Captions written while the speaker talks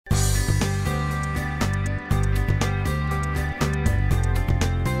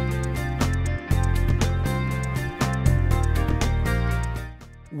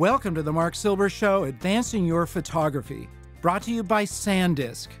Welcome to the Marc Silber Show, Advancing Your Photography, brought to you by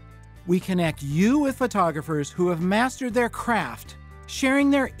SanDisk. We connect you with photographers who have mastered their craft, sharing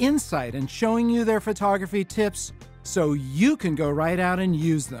their insight and showing you their photography tips so you can go right out and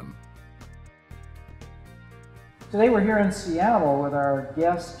use them. Today we're here in Seattle with our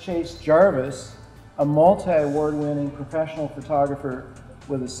guest Chase Jarvis, a multi-award-winning professional photographer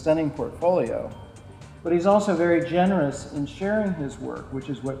with a stunning portfolio. But he's also very generous in sharing his work, which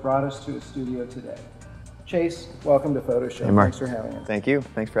is what brought us to his studio today. Chase, welcome to Photo Show. Hey, Marc. Thanks for having us. Thank you.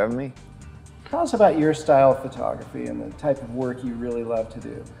 Thanks for having me. Tell us about your style of photography and the type of work you really love to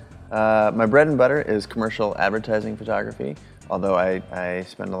do. My bread and butter is commercial advertising photography, although I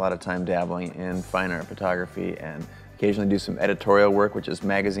spend a lot of time dabbling in fine art photography and occasionally do some editorial work, which is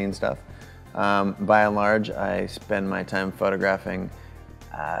magazine stuff. By and large, I spend my time photographing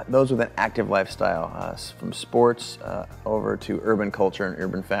those with an active lifestyle, from sports over to urban culture and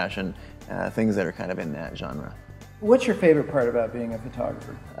urban fashion, things that are kind of in that genre. What's your favorite part about being a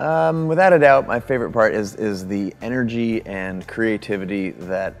photographer? Without a doubt, my favorite part is the energy and creativity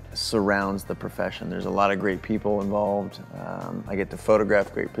that surrounds the profession. There's a lot of great people involved. I get to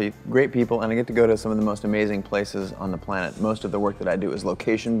photograph great people, and I get to go to some of the most amazing places on the planet. Most of the work that I do is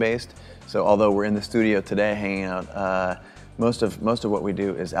location-based, so although we're in the studio today hanging out, most of what we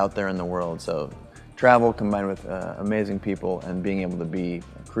do is out there in the world. So travel combined with amazing people and being able to be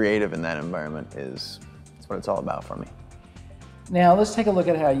creative in that environment is what it's all about for me. Now let's take a look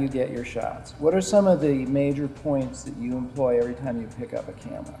at how you get your shots. What are some of the major points that you employ every time you pick up a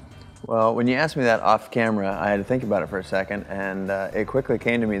camera? Well, when you asked me that off camera, I had to think about it for a second, and it quickly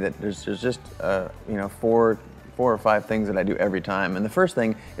came to me that there's just four or five things that I do every time. And the first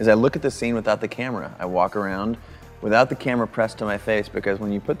thing is I look at the scene without the camera. I walk around without the camera pressed to my face, because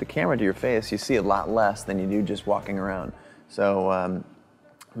when you put the camera to your face, you see a lot less than you do just walking around. So I'm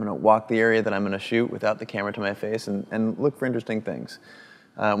going to walk the area that I'm going to shoot without the camera to my face and look for interesting things.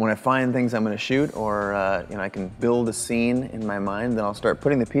 When I find things I'm going to shoot, or I can build a scene in my mind, then I'll start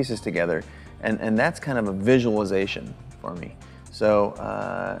putting the pieces together, and that's kind of a visualization for me. So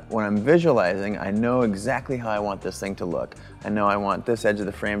when I'm visualizing, I know exactly how I want this thing to look. I know I want this edge of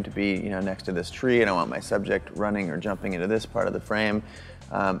the frame to be next to this tree, and I want my subject running or jumping into this part of the frame.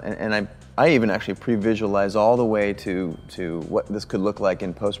 And I even actually pre-visualize all the way to what this could look like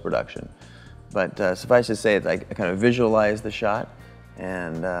in post-production. But suffice to say, I kind of visualize the shot,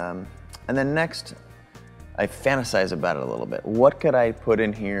 and then next, I fantasize about it a little bit. What could I put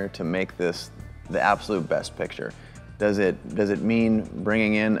in here to make this the absolute best picture? Does it mean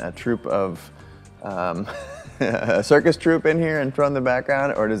bringing in a troupe of a circus troupe in here and throwing in the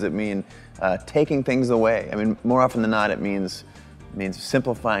background, or does it mean taking things away? I mean, more often than not, it means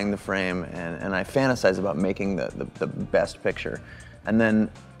simplifying the frame, and I fantasize about making the best picture. And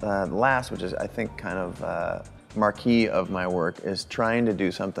then last, which is I think kind of marquee of my work, is trying to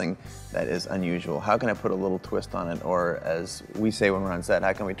do something that is unusual. How can I put a little twist on it, or as we say when we're on set,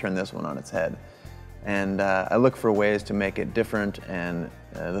 how can we turn this one on its head? And I look for ways to make it different, and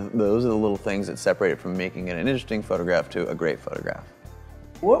those are the little things that separate it from making it an interesting photograph to a great photograph.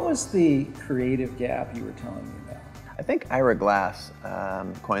 What was the creative gap you were telling me about? I think Ira Glass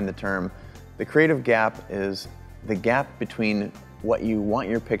coined the term. The creative gap is the gap between what you want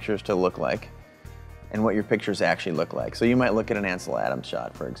your pictures to look like and what your pictures actually look like. So you might look at an Ansel Adams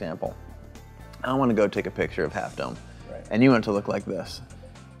shot, for example. I want to go take a picture of Half Dome, right, and you want it to look like this.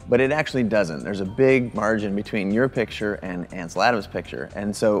 But it actually doesn't. There's a big margin between your picture and Ansel Adams' picture.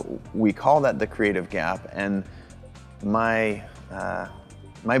 And so we call that the creative gap. And my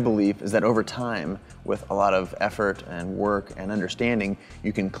belief is that over time, with a lot of effort and work and understanding,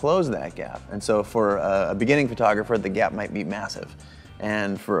 you can close that gap. And so for a beginning photographer, the gap might be massive.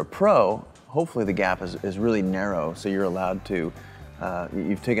 And for a pro, hopefully the gap is really narrow, so you're allowed to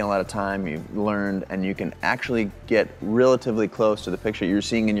you've taken a lot of time, you've learned, and you can actually get relatively close to the picture you're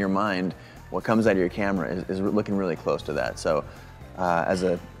seeing in your mind. What comes out of your camera is looking really close to that. So as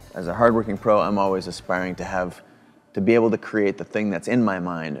a hardworking pro, I'm always aspiring to be able to create the thing that's in my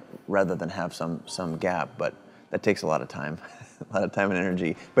mind rather than have some gap, but that takes a lot of time, a lot of time and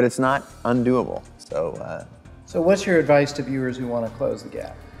energy, but it's not undoable. So what's your advice to viewers who want to close the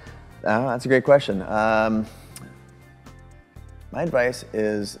gap? That's a great question. My advice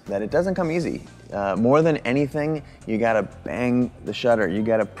is that it doesn't come easy. More than anything, you gotta bang the shutter. You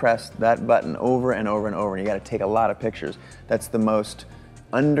gotta press that button over and over and over, and you gotta take a lot of pictures. That's the most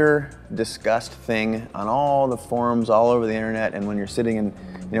under-discussed thing on all the forums all over the internet, and when you're sitting in,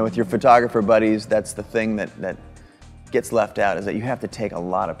 with your photographer buddies, that's the thing that gets left out, is that you have to take a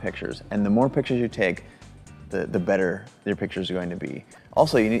lot of pictures. And the more pictures you take, the better your pictures are going to be.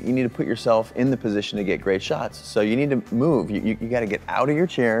 Also, you need to put yourself in the position to get great shots. So you need to move. You got to get out of your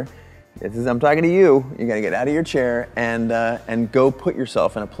chair. I'm talking to you. You got to get out of your chair and go put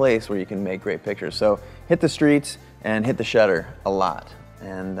yourself in a place where you can make great pictures. So hit the streets and hit the shutter a lot.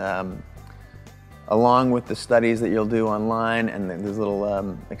 And along with the studies that you'll do online and these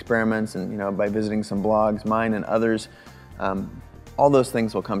little experiments, and by visiting some blogs, mine and others, all those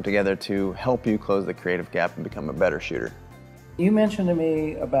things will come together to help you close the creative gap and become a better shooter. You mentioned to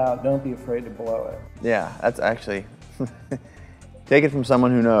me about don't be afraid to blow it. Yeah, that's actually, take it from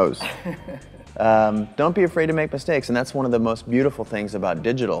someone who knows. Don't be afraid to make mistakes, and that's one of the most beautiful things about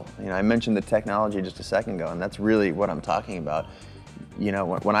digital. I mentioned the technology just a second ago, and that's really what I'm talking about.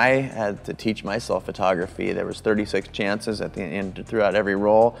 When I had to teach myself photography, there was 36 chances at the end throughout every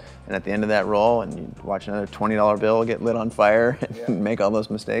roll, and at the end of that roll, and you watch another $20 bill get lit on fire and make all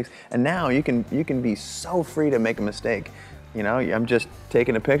those mistakes. And now you can be so free to make a mistake. I'm just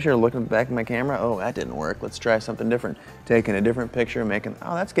taking a picture, looking back at my camera. Oh, that didn't work. Let's try something different. Taking a different picture,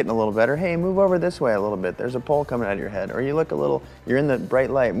 oh, that's getting a little better. Hey, move over this way a little bit. There's a pole coming out of your head. Or you're in the bright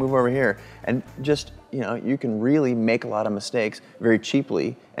light, move over here. And just, you can really make a lot of mistakes very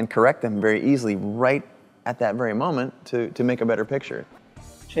cheaply and correct them very easily right at that very moment to make a better picture.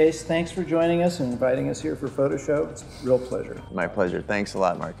 Chase, thanks for joining us and inviting us here for Photo Show. It's a real pleasure. My pleasure. Thanks a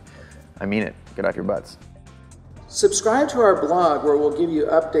lot, Mark. I mean it. Get off your butts. Subscribe to our blog where we'll give you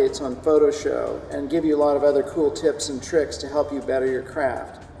updates on Photo Show and give you a lot of other cool tips and tricks to help you better your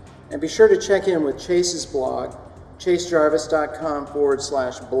craft. And be sure to check in with Chase's blog,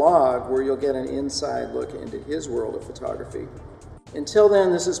 chasejarvis.com/blog, where you'll get an inside look into his world of photography. Until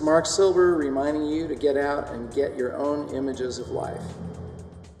then, this is Marc Silber reminding you to get out and get your own images of life.